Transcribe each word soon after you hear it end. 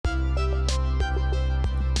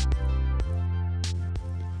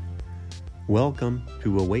Welcome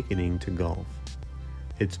to Awakening to Golf.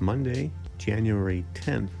 It's Monday, January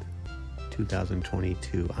 10th,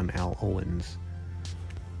 2022. I'm Al Owens.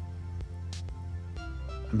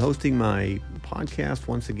 I'm hosting my podcast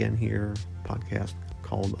once again here, podcast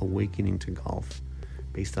called Awakening to Golf,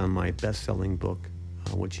 based on my best-selling book,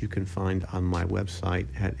 which you can find on my website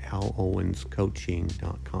at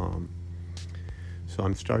alowenscoaching.com. So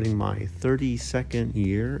I'm starting my 32nd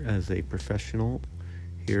year as a professional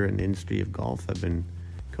here in the industry of golf. I've been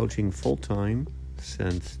coaching full-time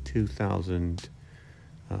since just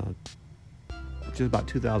about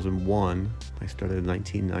 2001. I started in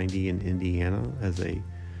 1990 in Indiana as a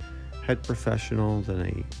head professional, then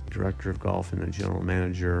a director of golf and a general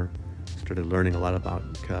manager. Started learning a lot about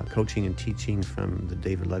coaching and teaching from the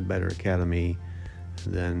David Ledbetter Academy.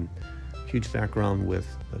 And then huge background with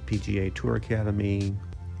the PGA Tour Academy,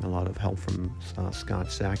 a lot of help from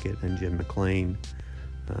Scott Sackett and Jim McLean.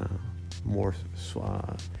 More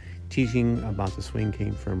teaching about the swing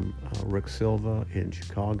came from Rick Silva in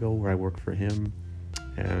Chicago, where I worked for him.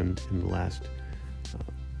 And in the last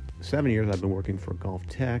 7 years, I've been working for Golf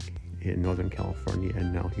Tech in Northern California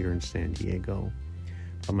and now here in San Diego.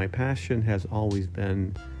 But my passion has always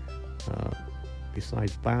been,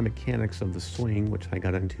 besides biomechanics of the swing, which I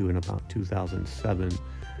got into in about 2007,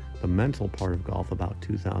 the mental part of golf about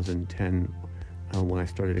 2010, when I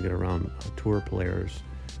started to get around tour players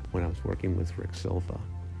when I was working with Rick Silva.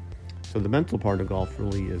 So the mental part of golf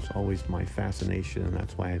really is always my fascination, and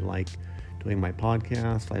that's why I like doing my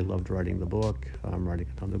podcast. I loved writing the book. I'm writing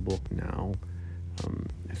another book now.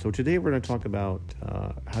 So today we're going to talk about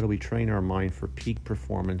how do we train our mind for peak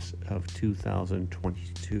performance of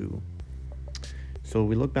 2022. So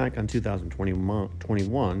we look back on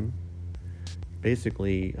 2021,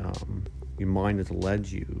 basically your mind has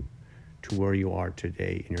led you to where you are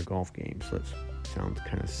today in your golf game. So that sounds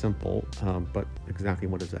kind of simple, but exactly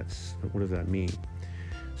what does that mean?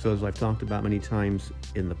 So as I've talked about many times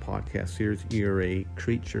in the podcast series, you're a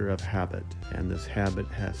creature of habit, and this habit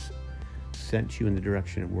has sent you in the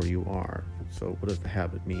direction of where you are. So what does the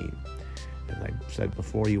habit mean? As I said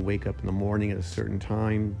before, you wake up in the morning at a certain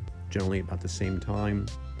time, generally about the same time.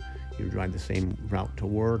 You drive the same route to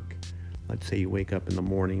work. Let's say you wake up in the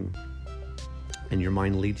morning and your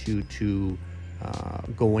mind leads you to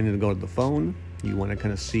go to the phone. You want to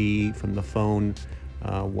kind of see from the phone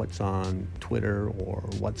what's on Twitter or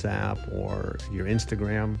WhatsApp or your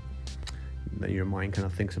Instagram. Then your mind kind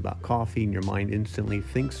of thinks about coffee, and your mind instantly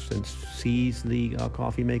thinks and sees the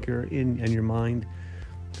coffee maker in your mind.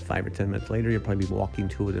 5 or 10 minutes later, you'll probably be walking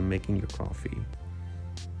to it and making your coffee.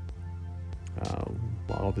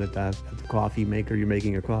 While at the coffee maker, you're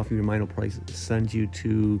making your coffee, your mind will probably send you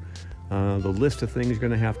to the list of things you're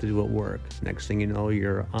going to have to do at work. Next thing you know,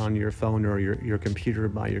 you're on your phone or your computer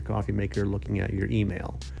by your coffee maker looking at your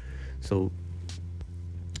email. So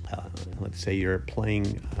let's say you're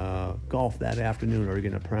playing golf that afternoon, or you're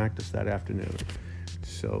going to practice that afternoon.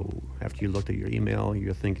 So after you looked at your email,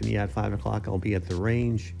 you're thinking, yeah, at 5 o'clock I'll be at the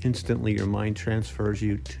range. Instantly your mind transfers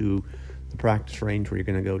you to the practice range where you're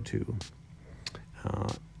going to go to.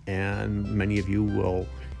 And many of you will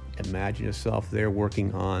imagine yourself there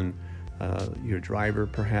working on your driver,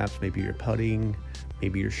 perhaps, maybe your putting,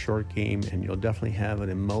 maybe your short game, and you'll definitely have an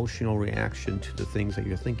emotional reaction to the things that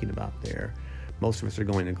you're thinking about there. Most of us are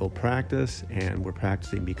going to go practice, and we're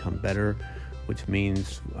practicing to become better, which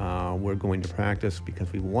means we're going to practice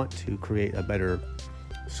because we want to create a better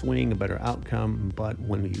swing, a better outcome. But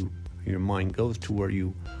when your mind goes to where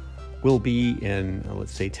you will be in,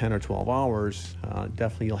 let's say, 10 or 12 hours,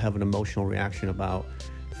 definitely you'll have an emotional reaction about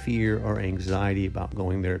fear or anxiety about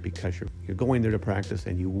going there, because you're going there to practice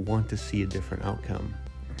and you want to see a different outcome.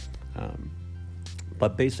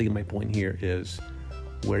 But basically my point here is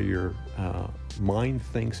where your mind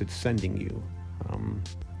thinks it's sending you.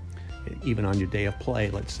 Even on your day of play,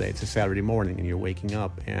 let's say it's a Saturday morning and you're waking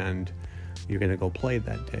up and you're going to go play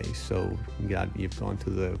that day. So you've gone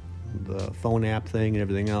through the phone app thing and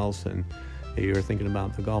everything else, and you're thinking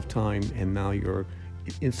about the golf time, and now you're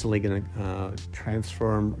instantly going to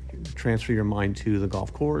transfer your mind to the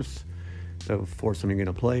golf course, the foursome you're going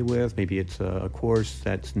to play with. Maybe it's a course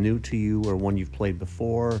that's new to you or one you've played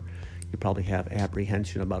before. You probably have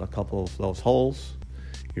apprehension about a couple of those holes.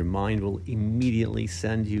 Your mind will immediately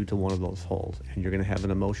send you to one of those holes, and you're going to have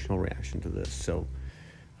an emotional reaction to this. So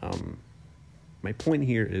my point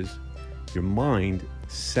here is your mind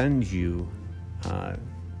sends you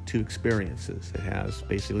to experiences. It has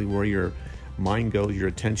basically where your mind goes, your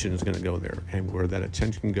attention is going to go there. And where that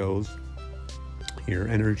attention goes, your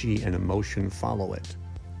energy and emotion follow it.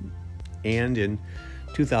 And in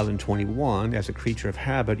 2021, as a creature of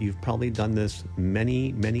habit, you've probably done this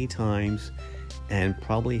many, many times and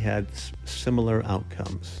probably had similar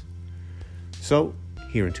outcomes. So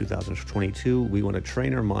here in 2022, we want to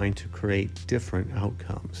train our mind to create different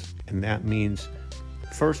outcomes. And that means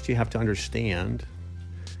first you have to understand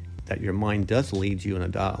that your mind does lead you in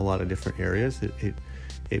a lot of different areas.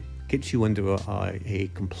 It gets you into a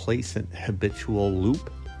complacent, habitual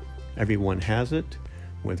loop. Everyone has it,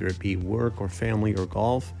 whether it be work or family or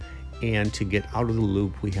golf. And to get out of the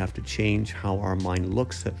loop, we have to change how our mind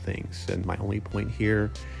looks at things. And my only point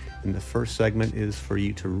here in the first segment is for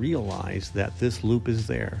you to realize that this loop is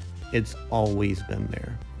there. It's always been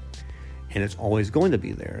there. And it's always going to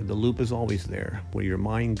be there. The loop is always there, where your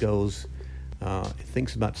mind goes, it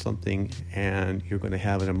thinks about something, and you're going to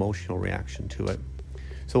have an emotional reaction to it.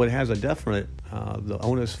 So it has a definite, the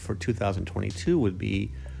onus for 2022 would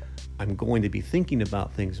be, I'm going to be thinking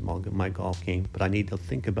about things in my golf game, but I need to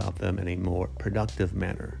think about them in a more productive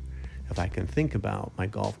manner. If I can think about my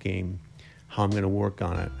golf game, how I'm going to work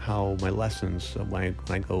on it, how my lessons, when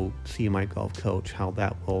I go see my golf coach, how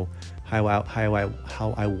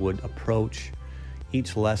I would approach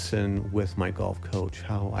each lesson with my golf coach,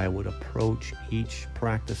 how I would approach each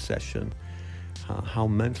practice session, how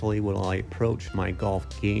mentally will I approach my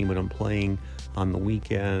golf game when I'm playing on the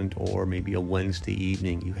weekend or maybe a Wednesday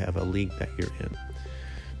evening. You have a league that you're in.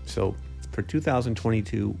 So for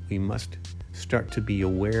 2022, we must start to be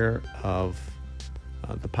aware of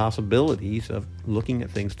the possibilities of looking at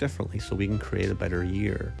things differently so we can create a better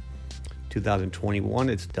year. 2021,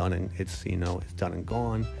 it's done and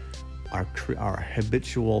gone. Our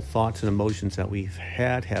habitual thoughts and emotions that we've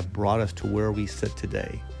had have brought us to where we sit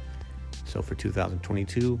today. So for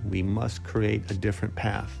 2022, we must create a different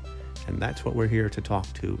path. And that's what we're here to talk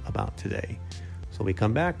about today. So we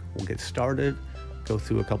come back, we'll get started, go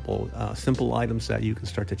through a couple simple items that you can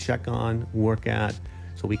start to check on, work at,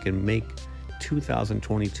 so we can make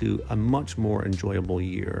 2022 a much more enjoyable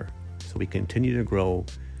year. So we continue to grow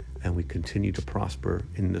and we continue to prosper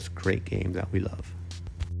in this great game that we love.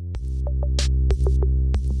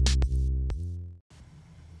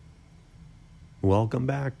 Welcome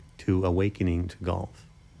back to Awakening to Golf.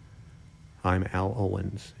 I'm Al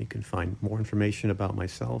Owens. You can find more information about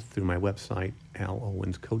myself through my website,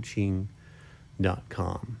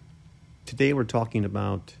 alowenscoaching.com. Today we're talking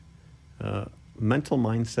about mental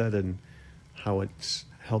mindset and how it's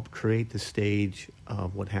helped create the stage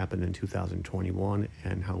of what happened in 2021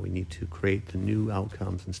 and how we need to create the new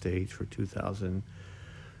outcomes and stage for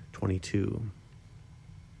 2022.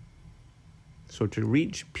 So to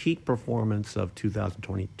reach peak performance of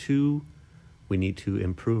 2022, we need to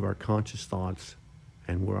improve our conscious thoughts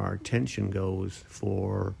and where our attention goes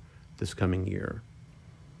for this coming year.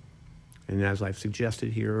 And as I've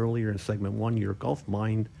suggested here earlier in segment 1, your golf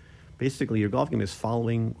game is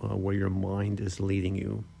following where your mind is leading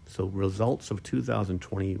you. So results of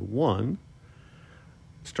 2021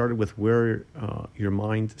 started with where your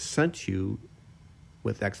mind sent you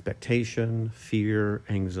with expectation, fear,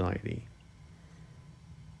 anxiety.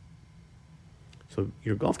 So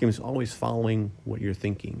your golf game is always following what you're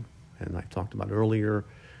thinking. And I talked about earlier,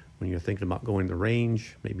 when you're thinking about going to the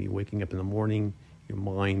range, maybe waking up in the morning, your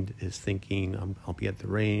mind is thinking, I'll be at the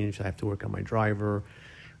range, I have to work on my driver.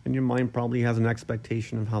 And your mind probably has an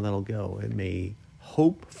expectation of how that'll go. It may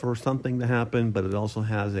hope for something to happen, but it also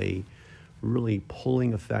has a really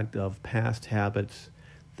pulling effect of past habits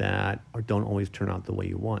that don't always turn out the way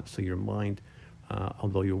you want. So your mind,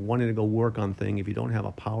 although you're wanting to go work on things, if you don't have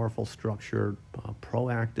a powerful, structured,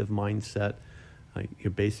 proactive mindset,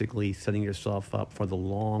 you're basically setting yourself up for the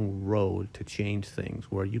long road to change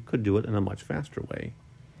things where you could do it in a much faster way.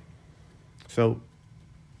 So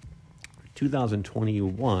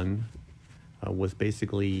 2021 was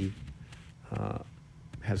basically,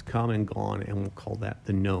 has come and gone, and we'll call that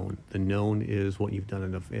the known. The known is what you've done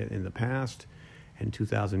in the past, and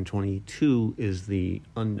 2022 is the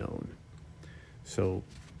unknown. So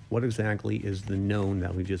what exactly is the known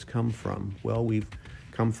that we just come from? Well, we've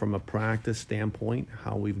come from a practice standpoint,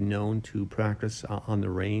 how we've known to practice on the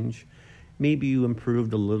range. Maybe you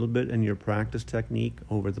improved a little bit in your practice technique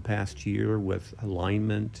over the past year with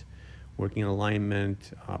alignment, working on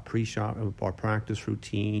alignment, pre-shot or practice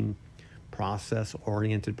routine,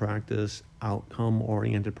 process-oriented practice,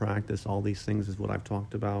 outcome-oriented practice. All these things is what I've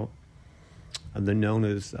talked about. The known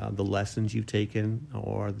is the lessons you've taken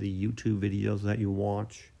or the YouTube videos that you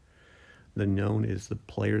watch. The known is the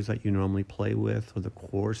players that you normally play with or the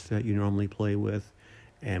course that you normally play with.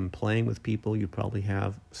 And playing with people, you probably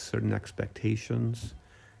have certain expectations,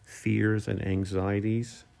 fears, and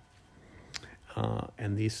anxieties.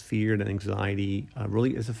 And this fear and anxiety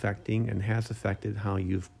really is affecting and has affected how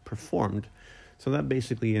you've performed. So that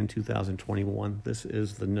basically in 2021, this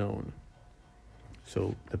is the known.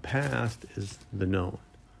 So the past is the known.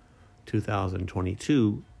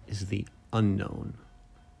 2022 is the unknown.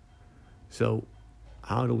 So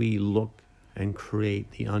how do we look and create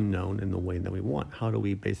the unknown in the way that we want? How do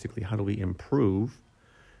we improve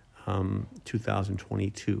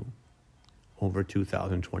 2022 over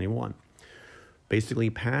 2021? Basically,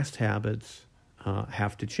 past habits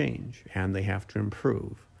have to change and they have to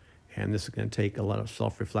improve. And this is going to take a lot of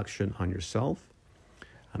self-reflection on yourself.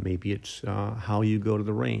 Maybe it's how you go to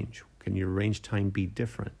the range. Can your range time be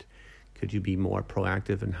different? Could you be more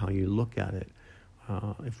proactive in how you look at it?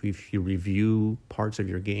 If you review parts of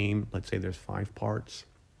your game, let's say there's 5 parts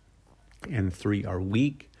and 3 are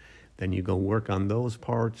weak, then you go work on those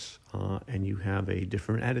parts and you have a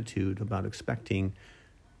different attitude about expecting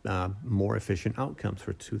more efficient outcomes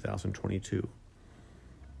for 2022.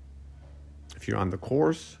 If you're on the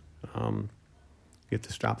course, you have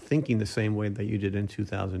to stop thinking the same way that you did in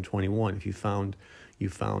 2021. If you found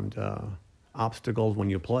obstacles when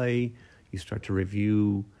you play, you start to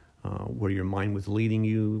review where your mind was leading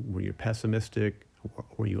you, were you pessimistic,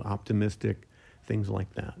 were you optimistic, things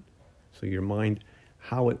like that. So your mind,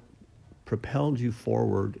 how it propelled you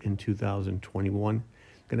forward in 2021,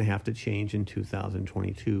 going to have to change in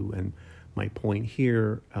 2022. And my point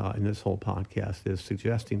here in this whole podcast is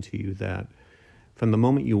suggesting to you that from the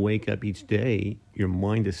moment you wake up each day, your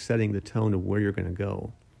mind is setting the tone of where you're going to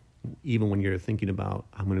go. Even when you're thinking about,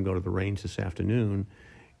 I'm going to go to the range this afternoon,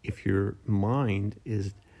 if your mind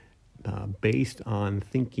is based on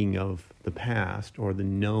thinking of the past or the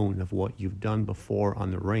known of what you've done before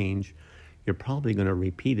on the range, you're probably going to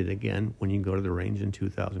repeat it again when you go to the range in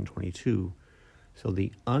 2022. So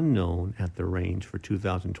the unknown at the range for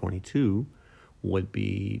 2022 would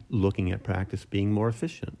be looking at practice being more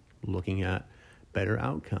efficient, looking at better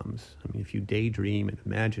outcomes. I mean, if you daydream and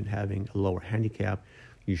imagine having a lower handicap,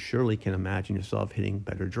 you surely can imagine yourself hitting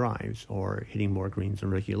better drives or hitting more greens in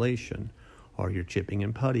regulation, or your chipping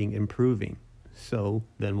and putting improving. So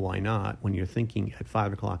then why not, when you're thinking at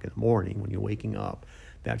 5 o'clock in the morning, when you're waking up,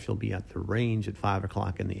 that you'll be at the range at 5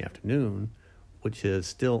 o'clock in the afternoon, which is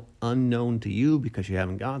still unknown to you because you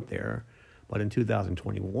haven't got there. But in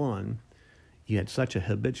 2021, you had such a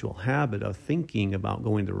habitual habit of thinking about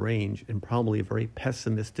going to range in probably a very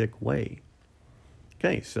pessimistic way.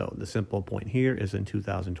 Okay, so the simple point here is in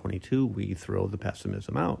 2022, we throw the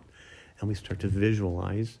pessimism out and we start to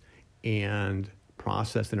visualize and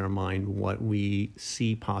process in our mind what we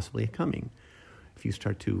see possibly coming. If you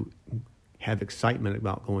start to have excitement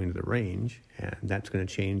about going to the range, and that's going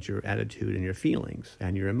to change your attitude and your feelings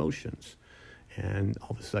and your emotions. And all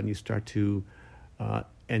of a sudden you start to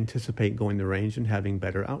anticipate going to the range and having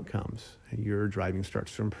better outcomes. And your driving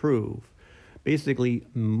starts to improve. Basically,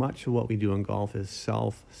 much of what we do in golf is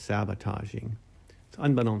self-sabotaging. It's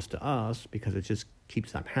unbeknownst to us because it just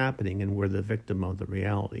keeps on happening and we're the victim of the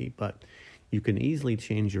reality. But you can easily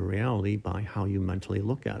change your reality by how you mentally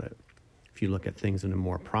look at it. If you look at things in a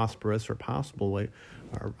more prosperous or possible way,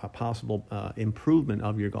 or a possible improvement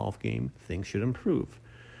of your golf game, things should improve.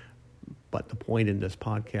 But the point in this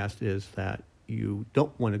podcast is that you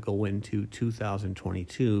don't want to go into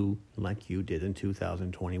 2022 like you did in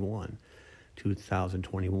 2021.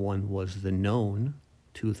 2021 was the known.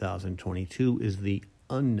 2022 is the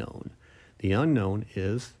unknown. The unknown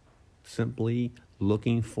is simply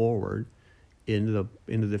looking forward into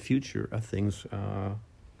the future of things,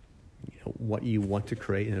 what you want to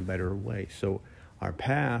create in a better way. So our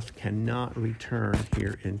past cannot return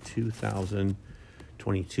here in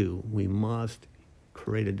 2022. We must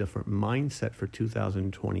create a different mindset for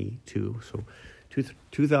 2022. So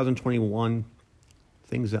 2021,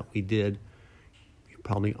 things that we did, you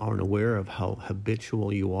probably aren't aware of how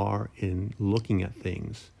habitual you are in looking at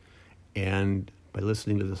things. And by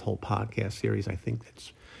listening to this whole podcast series, I think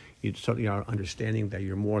you certainly are understanding that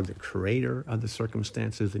you're more the creator of the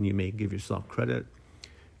circumstances than you may give yourself credit.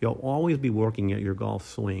 You'll always be working at your golf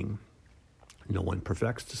swing. No one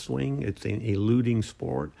perfects the swing. It's an eluding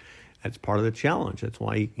sport. That's part of the challenge. That's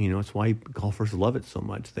why, it's why golfers love it so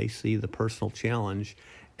much. They see the personal challenge,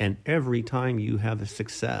 and every time you have a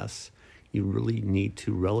success, you really need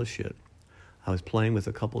to relish it. I was playing with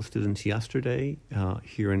a couple of students yesterday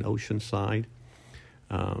here in Oceanside.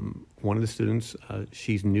 One of the students,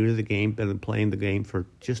 she's new to the game, been playing the game for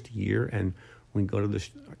just a year, and we go to this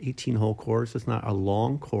 18-hole course. It's not a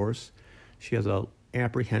long course. She has a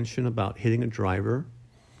apprehension about hitting a driver.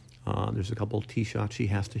 There's a couple of tee shots she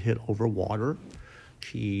has to hit over water.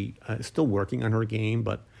 She is still working on her game,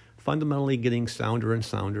 but fundamentally getting sounder and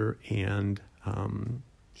sounder, and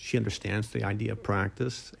she understands the idea of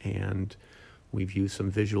practice, and we've used some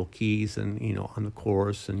visual keys and, on the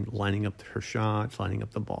course and lining up her shots, lining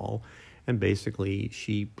up the ball. And basically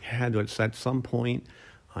she had to, at some point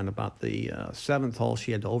on about the seventh hole,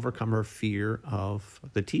 she had to overcome her fear of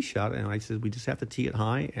the tee shot. And I said, we just have to tee it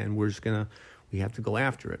high, and we have to go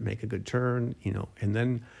after it, make a good turn, and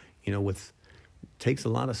then, takes a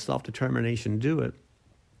lot of self-determination to do it.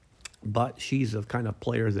 But she's the kind of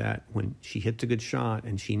player that when she hits a good shot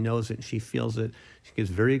and she knows it and she feels it, she gets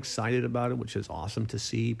very excited about it, which is awesome to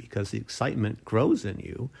see, because the excitement grows in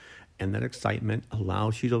you, and that excitement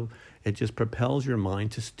allows you it just propels your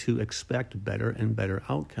mind to expect better and better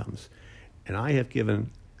outcomes. And I have given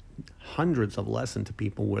hundreds of lessons to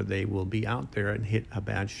people where they will be out there and hit a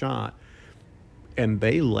bad shot, and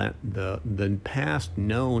they let the past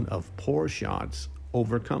known of poor shots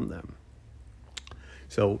overcome them.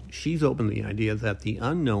 So she's open to the idea that the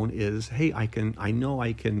unknown is, hey, I know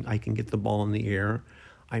I can get the ball in the air.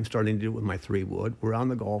 I'm starting to do it with my 3-wood. We're on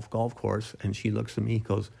the golf course, and she looks at me and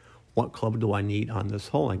goes, what club do I need on this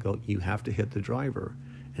hole? I go, you have to hit the driver.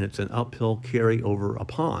 And it's an uphill carry over a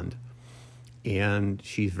pond. And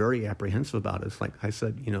she's very apprehensive about it. It's like I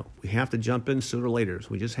said, we have to jump in sooner or later. So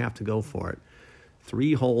we just have to go for it.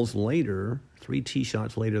 3 holes later, 3 tee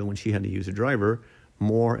shots later, when she had to use a driver,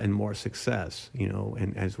 more and more success,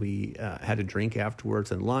 and as we had a drink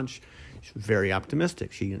afterwards and lunch, she was very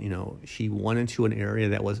optimistic. She went into an area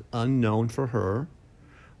that was unknown for her,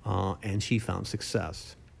 and she found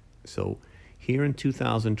success. So here in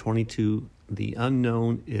 2022, the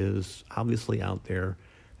unknown is obviously out there.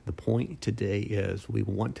 The point today is we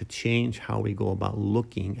want to change how we go about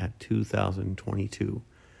looking at 2022.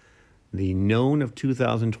 The known of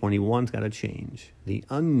 2021's got to change. The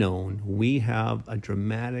unknown, we have a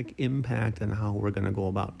dramatic impact on how we're going to go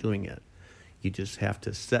about doing it. You just have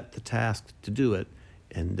to set the task to do it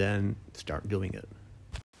and then start doing it.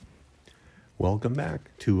 Welcome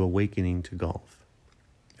back to Awakening to Golf.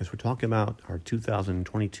 As we're talking about our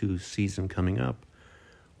 2022 season coming up,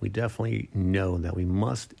 we definitely know that we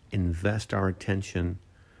must invest our attention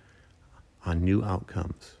on new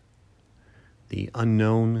outcomes. The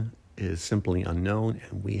unknown is simply unknown,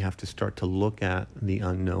 and we have to start to look at the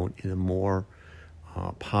unknown in a more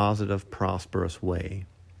positive, prosperous way.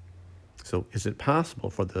 So is it possible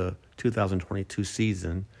for the 2022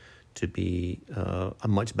 season to be a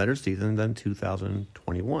much better season than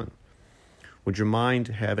 2021? Would your mind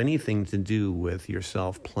have anything to do with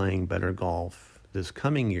yourself playing better golf this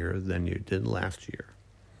coming year than you did last year?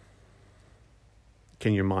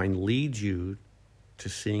 Can your mind lead you to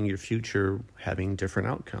seeing your future having different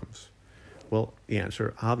outcomes? Well, the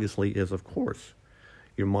answer obviously is of course.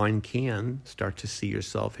 Your mind can start to see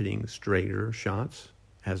yourself hitting straighter shots,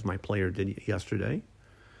 as my player did yesterday.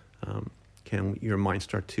 Can your mind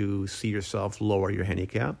start to see yourself lower your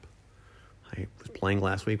handicap? I was playing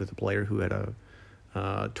last week with a player who had a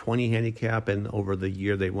 20 handicap, and over the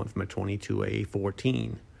year they went from a 20 to a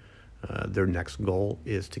 14. Their next goal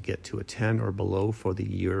is to get to a 10 or below for the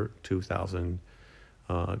year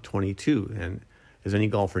 2022. And as any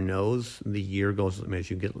golfer knows, the year goes,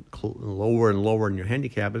 as you get lower and lower in your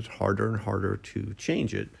handicap, it's harder and harder to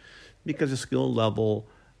change it, because the skill level,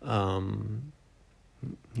 the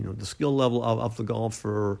skill level of the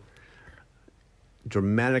golfer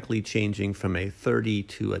dramatically changing from a 30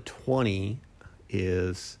 to a 20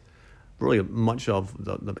 is really much of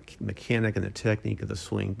the mechanic and the technique of the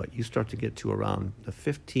swing. But you start to get to around the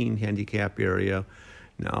 15 handicap area.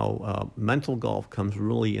 Now, mental golf comes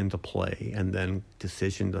really into play, and then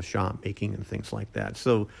decision to shot making and things like that.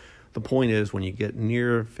 So the point is, when you get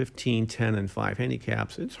near 15, 10, and 5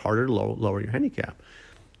 handicaps, it's harder to lower your handicap.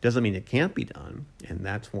 Doesn't mean it can't be done, and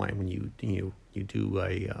that's why when you do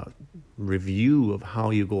a review of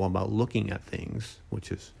how you go about looking at things,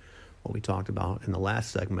 which is what we talked about in the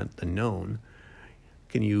last segment, the known,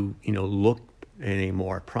 can you look in a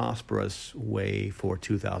more prosperous way for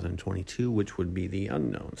 2022, which would be the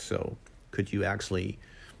unknown. So could you actually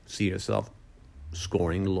see yourself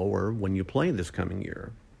scoring lower when you play this coming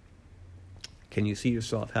year? Can you see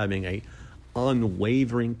yourself having a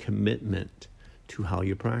unwavering commitment to how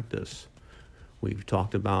you practice? We've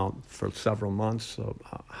talked about for several months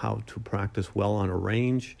how to practice well on a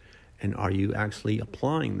range, and are you actually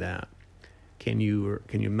applying that? Can you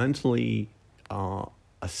mentally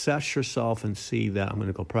assess yourself and see that I'm going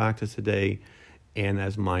to go practice today, and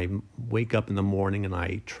as I wake up in the morning and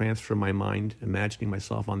I transfer my mind, imagining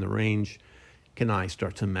myself on the range, can I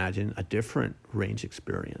start to imagine a different range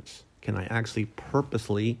experience? Can I actually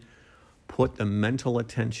purposely put the mental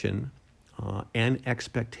attention and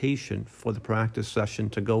expectation for the practice session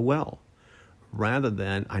to go well, rather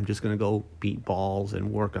than I'm just going to go beat balls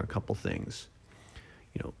and work on a couple things.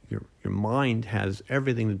 Your mind has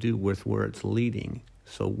everything to do with where it's leading.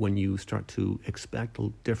 So when you start to expect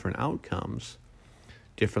different outcomes,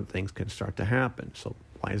 different things can start to happen. So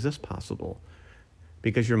why is this possible?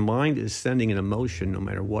 Because your mind is sending an emotion no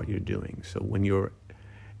matter what you're doing. So when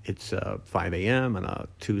it's 5 a.m. on a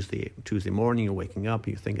Tuesday morning, you're waking up,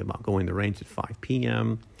 you're thinking about going to the range at 5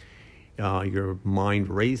 p.m., your mind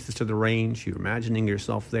races to the range, you're imagining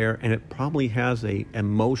yourself there, and it probably has an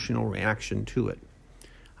emotional reaction to it.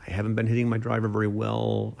 I haven't been hitting my driver very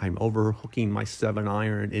well. I'm overhooking my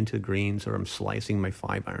 7-iron into greens, or I'm slicing my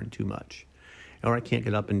 5-iron too much. Or I can't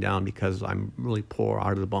get up and down because I'm really poor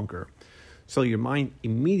out of the bunker. So your mind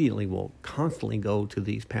immediately will constantly go to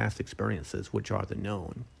these past experiences, which are the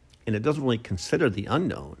known. And it doesn't really consider the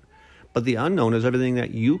unknown. But the unknown is everything that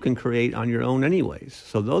you can create on your own anyways.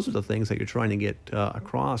 So those are the things that you're trying to get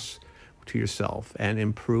across to yourself and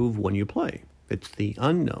improve when you play. It's the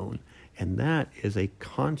unknown. And that is a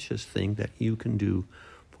conscious thing that you can do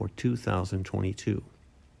for 2022.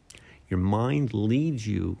 Your mind leads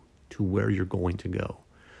you to where you're going to go.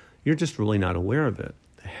 You're just really not aware of it.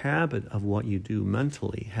 The habit of what you do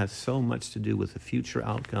mentally has so much to do with the future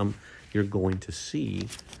outcome you're going to see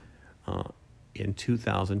in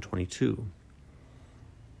 2022.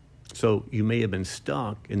 So you may have been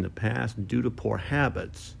stuck in the past due to poor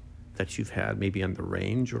habits that you've had, maybe on the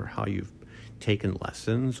range, or how you've taken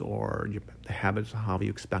lessons, or the habits of how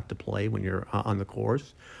you expect to play when you're on the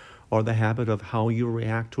course, or the habit of how you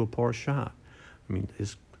react to a poor shot. I mean,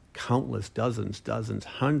 there's countless dozens,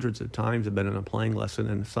 hundreds of times I've been in a playing lesson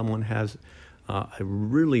and someone has a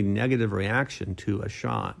really negative reaction to a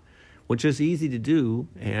shot, which is easy to do,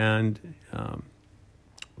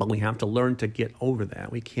 but we have to learn to get over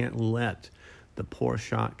that. We can't let the poor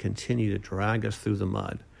shot continue to drag us through the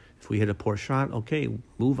mud. If we hit a poor shot, okay,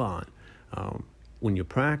 move on. When you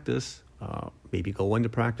practice, maybe go into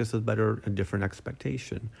practice with a different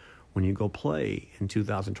expectation. When you go play in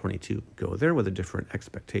 2022, go there with a different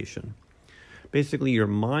expectation. Basically, your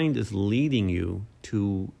mind is leading you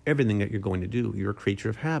to everything that you're going to do. You're a creature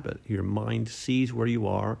of habit. Your mind sees where you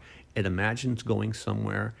are, it imagines going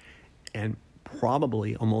somewhere, and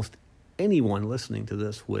probably almost anyone listening to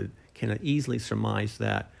this can easily surmise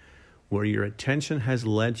that where your attention has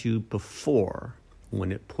led you before,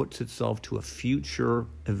 when it puts itself to a future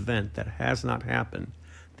event that has not happened,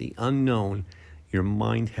 the unknown, your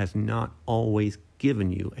mind has not always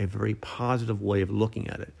given you a very positive way of looking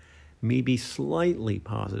at it. Maybe slightly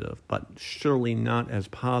positive, but surely not as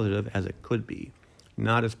positive as it could be.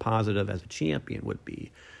 Not as positive as a champion would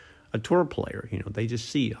be. A tour player, they just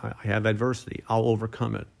see, I have adversity, I'll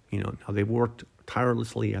overcome it. Now they've worked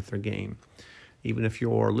tirelessly at their game. Even if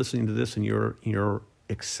you're listening to this and you're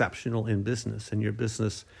exceptional in business and your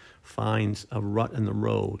business finds a rut in the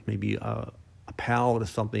road, maybe a pallet or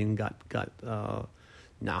something got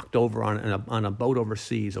knocked over on a boat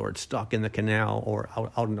overseas, or it's stuck in the canal or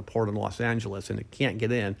out in the port in Los Angeles and it can't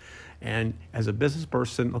get in. And as a business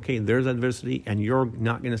person, okay, there's adversity and you're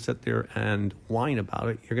not going to sit there and whine about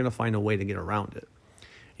it. You're going to find a way to get around it.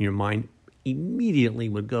 And your mind immediately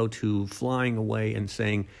would go to flying away and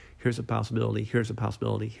saying, here's a possibility, here's a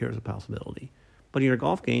possibility, here's a possibility. But in your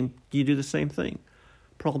golf game, do you do the same thing?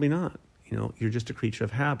 Probably not. You're just a creature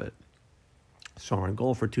of habit. So our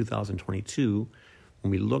goal for 2022,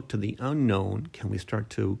 when we look to the unknown, can we start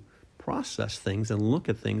to process things and look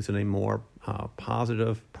at things in a more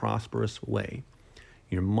positive, prosperous way?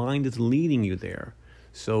 Your mind is leading you there.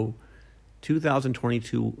 So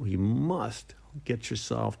 2022, you must get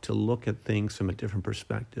yourself to look at things from a different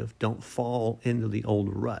perspective. Don't fall into the old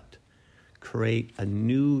rut. Create a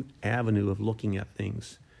new avenue of looking at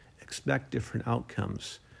things. Expect different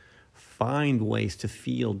outcomes. Find ways to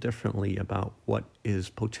feel differently about what is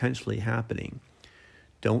potentially happening.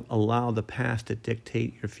 Don't allow the past to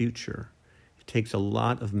dictate your future. It takes a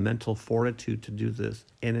lot of mental fortitude to do this.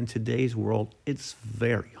 And in today's world, it's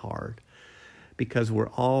very hard because we're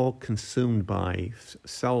all consumed by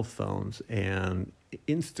cell phones and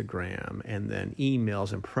Instagram and then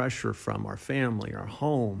emails and pressure from our family, our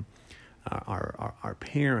home, our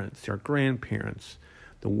parents, our grandparents,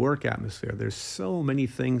 the work atmosphere. There's so many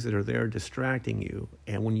things that are there distracting you.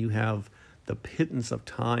 And when you have the pittance of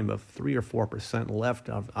time of 3 or 4% left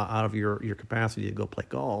out of your capacity to go play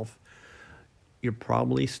golf, you're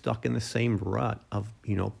probably stuck in the same rut of,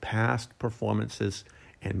 past performances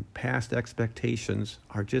and past expectations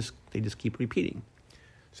they just keep repeating.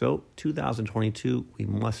 So 2022, we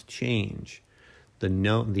must change. The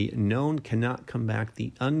known cannot come back.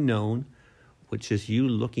 The unknown which is you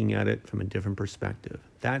looking at it from a different perspective.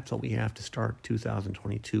 That's what we have to start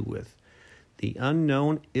 2022 with. The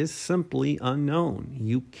unknown is simply unknown.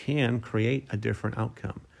 You can create a different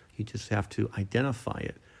outcome. You just have to identify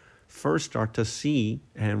it. First, start to see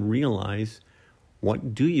and realize,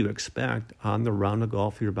 what do you expect on the round of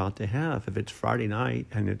golf you're about to have? If it's Friday night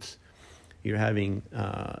and you're having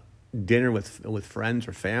dinner with friends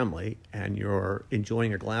or family, and you're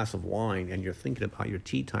enjoying a glass of wine, and you're thinking about your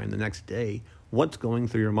tee time the next day, what's going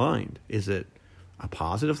through your mind? Is it a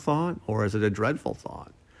positive thought, or is it a dreadful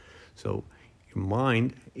thought? So your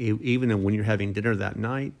mind, even when you're having dinner that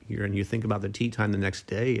night, and you think about the tee time the next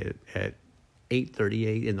day at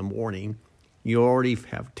 8:38 in the morning, you already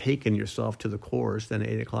have taken yourself to the course. Then at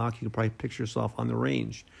 8 o'clock, you can probably picture yourself on the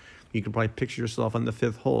range. You can probably picture yourself on the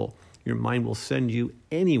fifth hole. Your mind will send you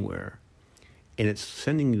anywhere, and it's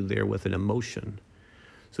sending you there with an emotion.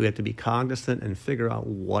 So you have to be cognizant and figure out,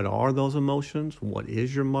 what are those emotions? What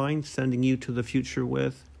is your mind sending you to the future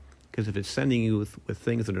with? Because if it's sending you with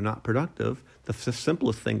things that are not productive, the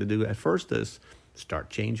simplest thing to do at first is start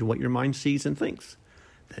changing what your mind sees and thinks.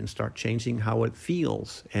 Then start changing how it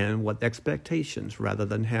feels and what expectations, rather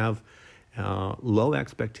than have low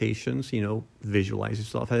expectations. Visualize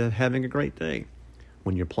yourself having a great day.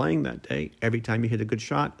 When you're playing that day, every time you hit a good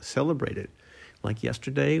shot, celebrate it. Like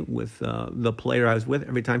yesterday with the player I was with,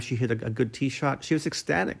 every time she hit a good tee shot, she was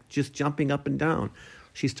ecstatic, just jumping up and down.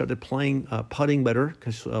 She started playing putting better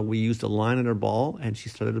because we used a line on her ball, and she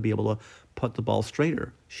started to be able to putt the ball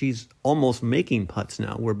straighter. She's almost making putts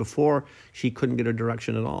now, where before she couldn't get her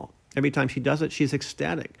direction at all. Every time she does it, she's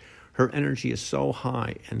ecstatic. Her energy is so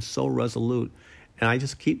high and so resolute. And I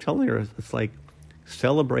just keep telling her, it's like,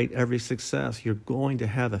 celebrate every success. You're going to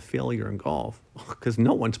have a failure in golf, because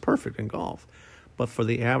no one's perfect in golf. But for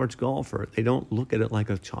the average golfer, they don't look at it like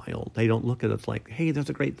a child. They don't look at it like, hey, that's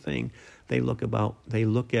a great thing. They look at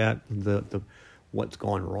the what's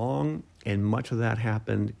gone wrong, and much of that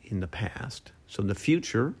happened in the past. So in the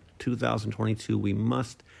future, 2022, we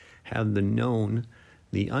must have the known.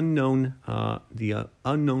 The unknown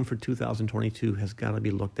for 2022 has got to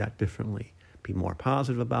be looked at differently. Be more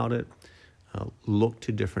positive about it. Look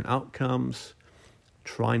to different outcomes.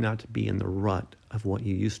 Try not to be in the rut of what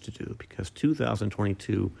you used to do, because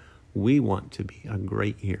 2022, we want to be a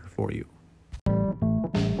great year for you.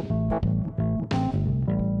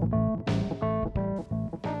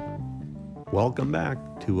 Welcome back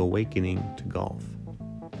to Awakening to Golf.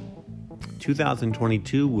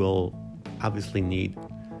 2022 will obviously need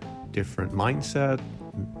different mindset,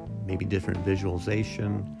 maybe different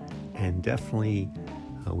visualization, and definitely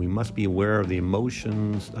we must be aware of the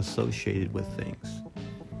emotions associated with things.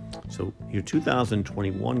 So your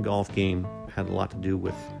 2021 golf game had a lot to do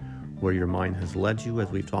with where your mind has led you, as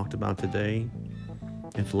we've talked about today.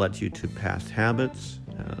 It's led you to past habits.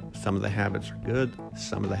 Some of the habits are good,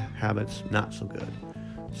 some of the habits not so good.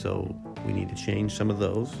 So we need to change some of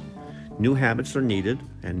those. New habits are needed,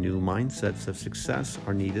 and new mindsets of success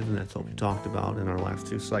are needed, and that's what we talked about in our last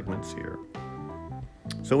two segments here.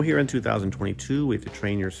 So here in 2022, we have to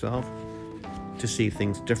train yourself to see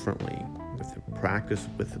things differently, with practice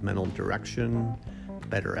with mental direction,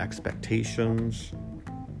 better expectations.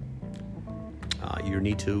 You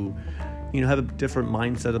need to, have a different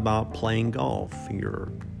mindset about playing golf.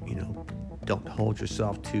 Don't hold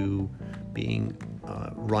yourself to being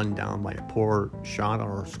run down by a poor shot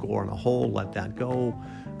or score on a hole. Let that go.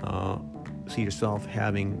 See yourself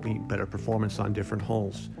having better performance on different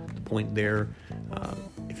holes. The point there,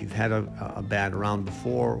 if you've had a bad round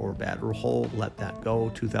before or a bad hole, let that go.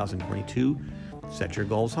 2022, set your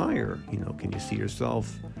goals higher. Can you see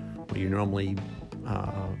yourself where you normally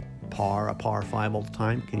a par 5 all the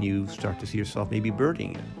time? Can you start to see yourself maybe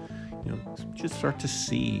birdieing it? Just start to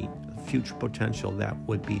see future potential that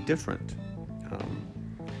would be different.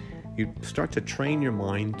 You start to train your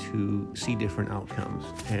mind to see different outcomes.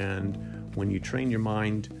 And when you train your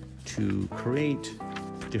mind to create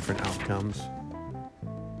different outcomes,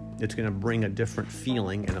 it's going to bring a different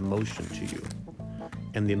feeling and emotion to you.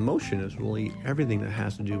 And the emotion is really everything that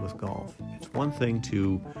has to do with golf. It's one thing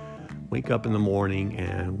to wake up in the morning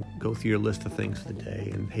and go through your list of things for the day,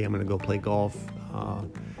 and hey, I'm going to go play golf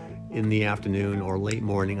in the afternoon or late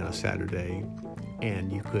morning on a Saturday.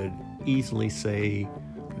 And you could easily say,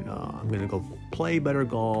 I'm going to go play better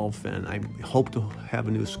golf and I hope to have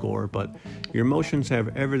a new score. But your emotions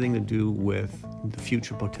have everything to do with the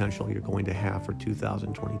future potential you're going to have for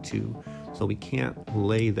 2022. So we can't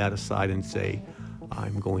lay that aside and say,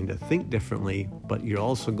 I'm going to think differently, but you're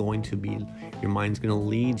also going to be, your mind's going to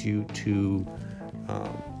lead you to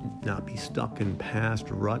not be stuck in past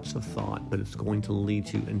ruts of thought, but it's going to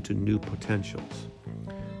lead you into new potentials.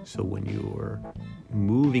 So when you're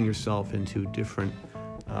moving yourself into different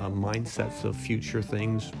mindsets of future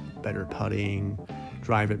things, better putting,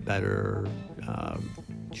 drive it better,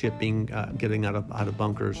 chipping, getting out of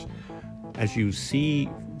bunkers, as you see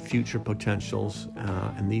future potentials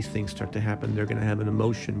and these things start to happen, they're going to have an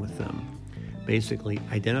emotion with them. Basically,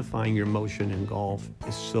 identifying your emotion in golf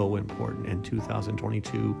is so important, and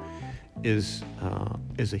 2022 is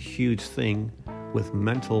a huge thing with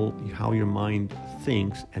mental, how your mind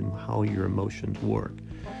thinks and how your emotions work.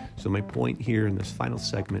 So my point here in this final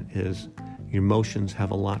segment is your emotions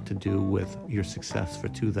have a lot to do with your success for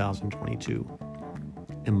 2022.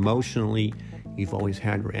 Emotionally, you've always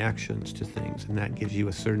had reactions to things, and that gives you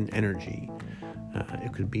a certain energy.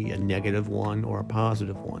 It could be a negative one or a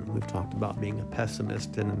positive one. We've talked about being a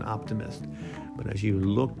pessimist and an optimist. But as you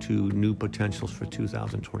look to new potentials for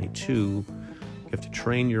 2022, you have to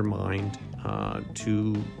train your mind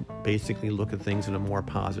to basically look at things in a more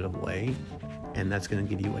positive way, and that's going to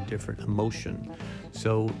give you a different emotion.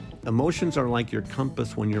 So emotions are like your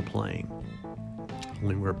compass when you're playing.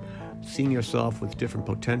 When we're seeing yourself with different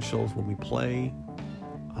potentials, when we play,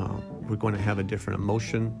 we're going to have a different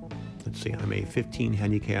emotion. Let's say I'm a 15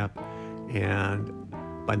 handicap, and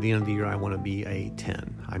by the end of the year, I want to be a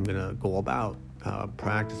 10. I'm going to go about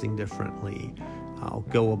practicing differently. I'll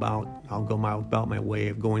go about my way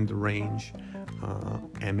of going to the range,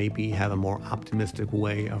 and maybe have a more optimistic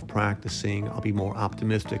way of practicing. I'll be more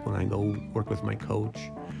optimistic when I go work with my coach.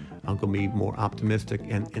 I'm going to be more optimistic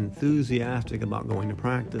and enthusiastic about going to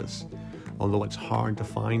practice. Although it's hard to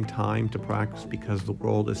find time to practice because the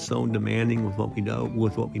world is so demanding with what we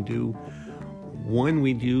do, when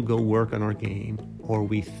we do go work on our game, or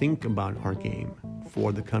we think about our game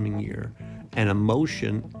for the coming year, an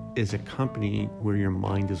emotion is accompanying where your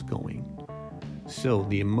mind is going. So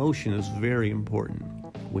the emotion is very important.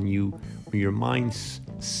 When your mind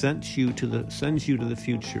sends you to the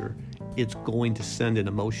future, it's going to send an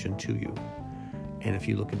emotion to you. And if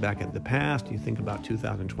you look back at the past, you think about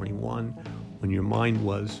 2021, when your mind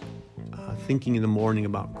was thinking in the morning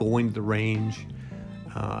about going to the range,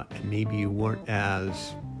 and maybe you weren't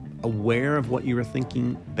as aware of what you were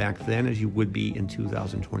thinking back then as you would be in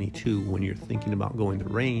 2022 when you're thinking about going to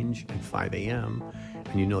the range at 5 a.m.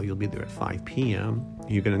 and you know you'll be there at 5 p.m.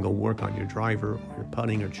 You're going to go work on your driver or your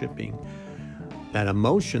putting or chipping. That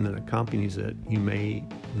emotion that accompanies it, you may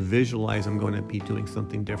visualize, I'm going to be doing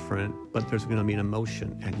something different, but there's going to be an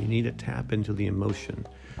emotion, and you need to tap into the emotion.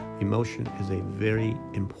 Emotion is a very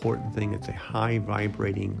important thing. It's a high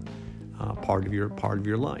vibrating part of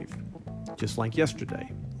your life. Just like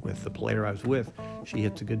yesterday with the player I was with, she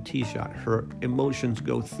hits a good tee shot. Her emotions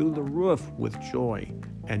go through the roof with joy,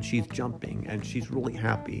 and she's jumping, and she's really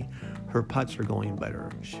happy. Her putts are going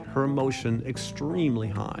better. Her emotion extremely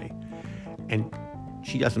high. And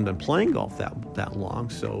she hasn't been playing golf that long,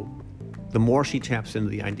 so the more she taps into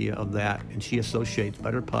the idea of that, and she associates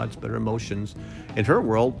better putts, better emotions, in her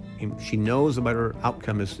world, she knows a better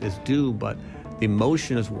outcome is due, but the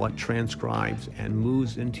emotion is what transcribes and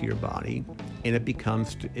moves into your body, and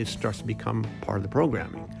it starts to become part of the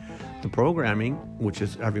programming. The programming, which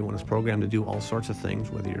is everyone is programmed to do all sorts of things,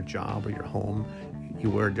 whether your job or your home, you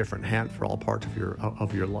wear a different hat for all parts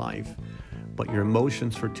of your life. But your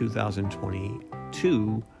emotions for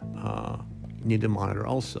 2022 need to monitor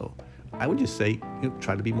also. I would just say,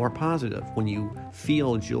 try to be more positive. When you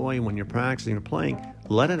feel joy, when you're practicing or playing,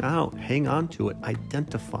 let it out, hang on to it,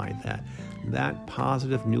 identify that. That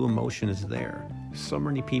positive new emotion is there. So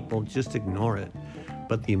many people just ignore it.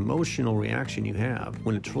 But the emotional reaction you have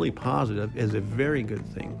when it's really positive is a very good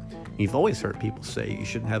thing. You've always heard people say you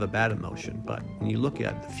shouldn't have a bad emotion, but when you look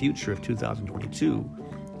at the future of 2022,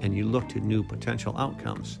 and you look to new potential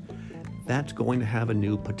outcomes, that's going to have a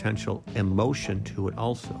new potential emotion to it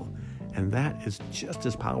also. And that is just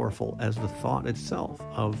as powerful as the thought itself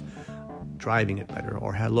of driving it better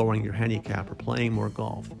or lowering your handicap or playing more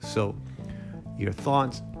golf. So your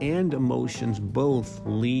thoughts and emotions both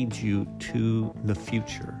lead you to the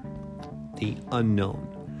future, the unknown.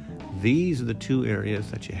 These are the two areas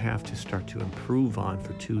that you have to start to improve on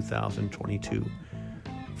for 2022.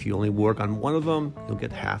 If you only work on one of them, you'll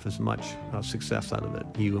get half as much success out of it.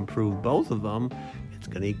 You improve both of them, it's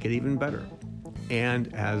going to get even better.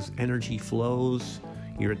 And as energy flows,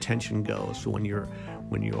 your attention goes. So when your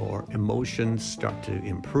emotions start to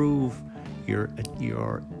improve,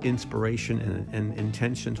 your inspiration and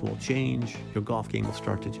intentions will change. Your golf game will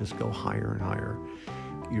start to just go higher and higher.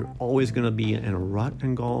 You're always going to be in a rut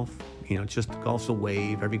in golf. Just golf's a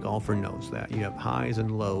wave. Every golfer knows that. You have highs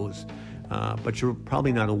and lows. but you're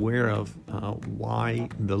probably not aware of why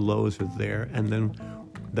the lows are there, and then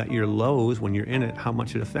that your lows, when you're in it, how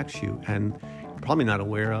much it affects you. And you're probably not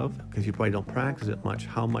aware of, because you probably don't practice it much,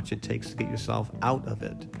 how much it takes to get yourself out of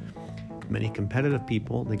it. Many competitive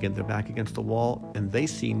people, they get their back against the wall and they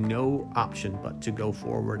see no option but to go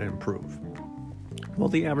forward and improve. Well,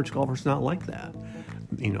 the average golfer's not like that.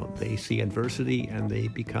 They see adversity and they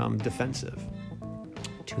become defensive.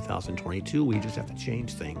 2022, we just have to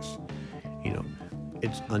change things.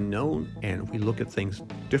 It's unknown, and we look at things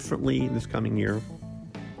differently this coming year,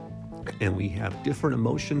 and we have different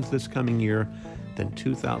emotions this coming year. Then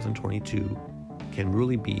 2022 can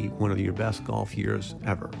really be one of your best golf years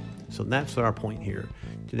ever. So that's our point here.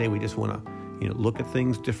 Today we just want to look at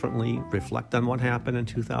things differently, reflect on what happened in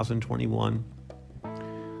 2021,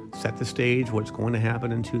 set the stage, what's going to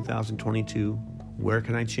happen in 2022, where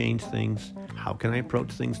can I change things, how can I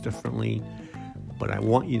approach things differently. But I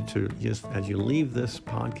want you to just, as you leave this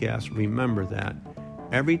podcast, remember that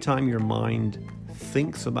every time your mind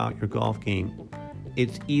thinks about your golf game,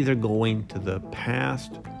 it's either going to the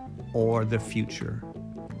past or the future.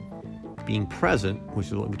 Being present, which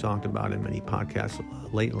is what we talked about in many podcasts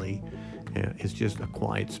lately, is just a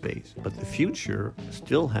quiet space. But the future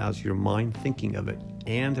still has your mind thinking of it,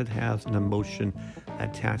 and it has an emotion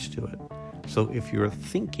attached to it. So if you're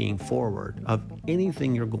thinking forward of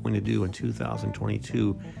anything you're going to do in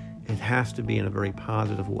 2022, it has to be in a very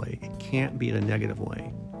positive way. It can't be in a negative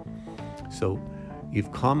way. So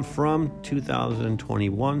you've come from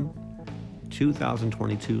 2021,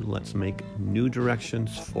 2022, let's make new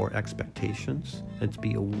directions for expectations. Let's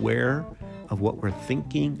be aware of what we're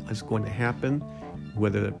thinking is going to happen,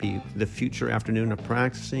 whether it be the future afternoon of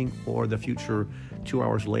practicing or the future 2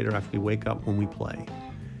 hours later after we wake up when we play.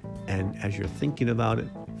 And as you're thinking about it,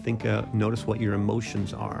 notice what your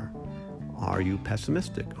emotions are. Are you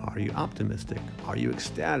pessimistic? Are you optimistic? Are you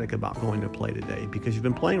ecstatic about going to play today because you've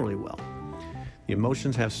been playing really well? The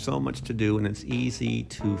emotions have so much to do, and it's easy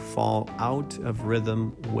to fall out of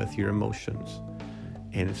rhythm with your emotions.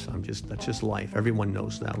 And that's just life. Everyone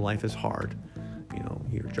knows that. Life is hard.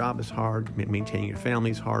 Your job is hard. Maintaining your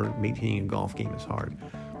family is hard. Maintaining a golf game is hard.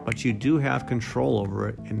 But you do have control over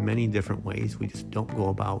it in many different ways. We just don't go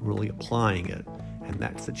about really applying it. And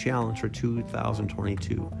that's the challenge for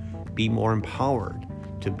 2022. Be more empowered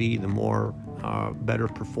to be the more better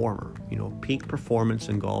performer. Peak performance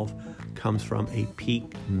in golf comes from a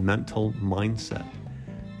peak mental mindset.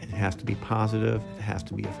 It has to be positive. It has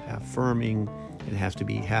to be affirming. It has to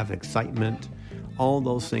have excitement. All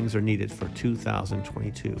those things are needed for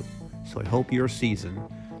 2022. So I hope your season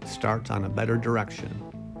starts on a better direction.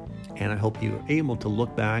 And I hope you're able to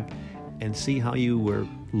look back and see how you were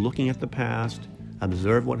looking at the past,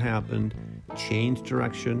 observe what happened, change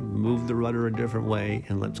direction, move the rudder a different way,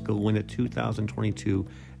 and let's go win it 2022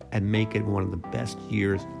 and make it one of the best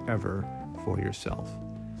years ever for yourself.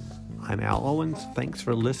 I'm Al Owens. Thanks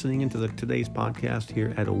for listening into today's podcast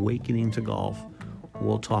here at Awakening to Golf.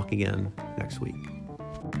 We'll talk again next week.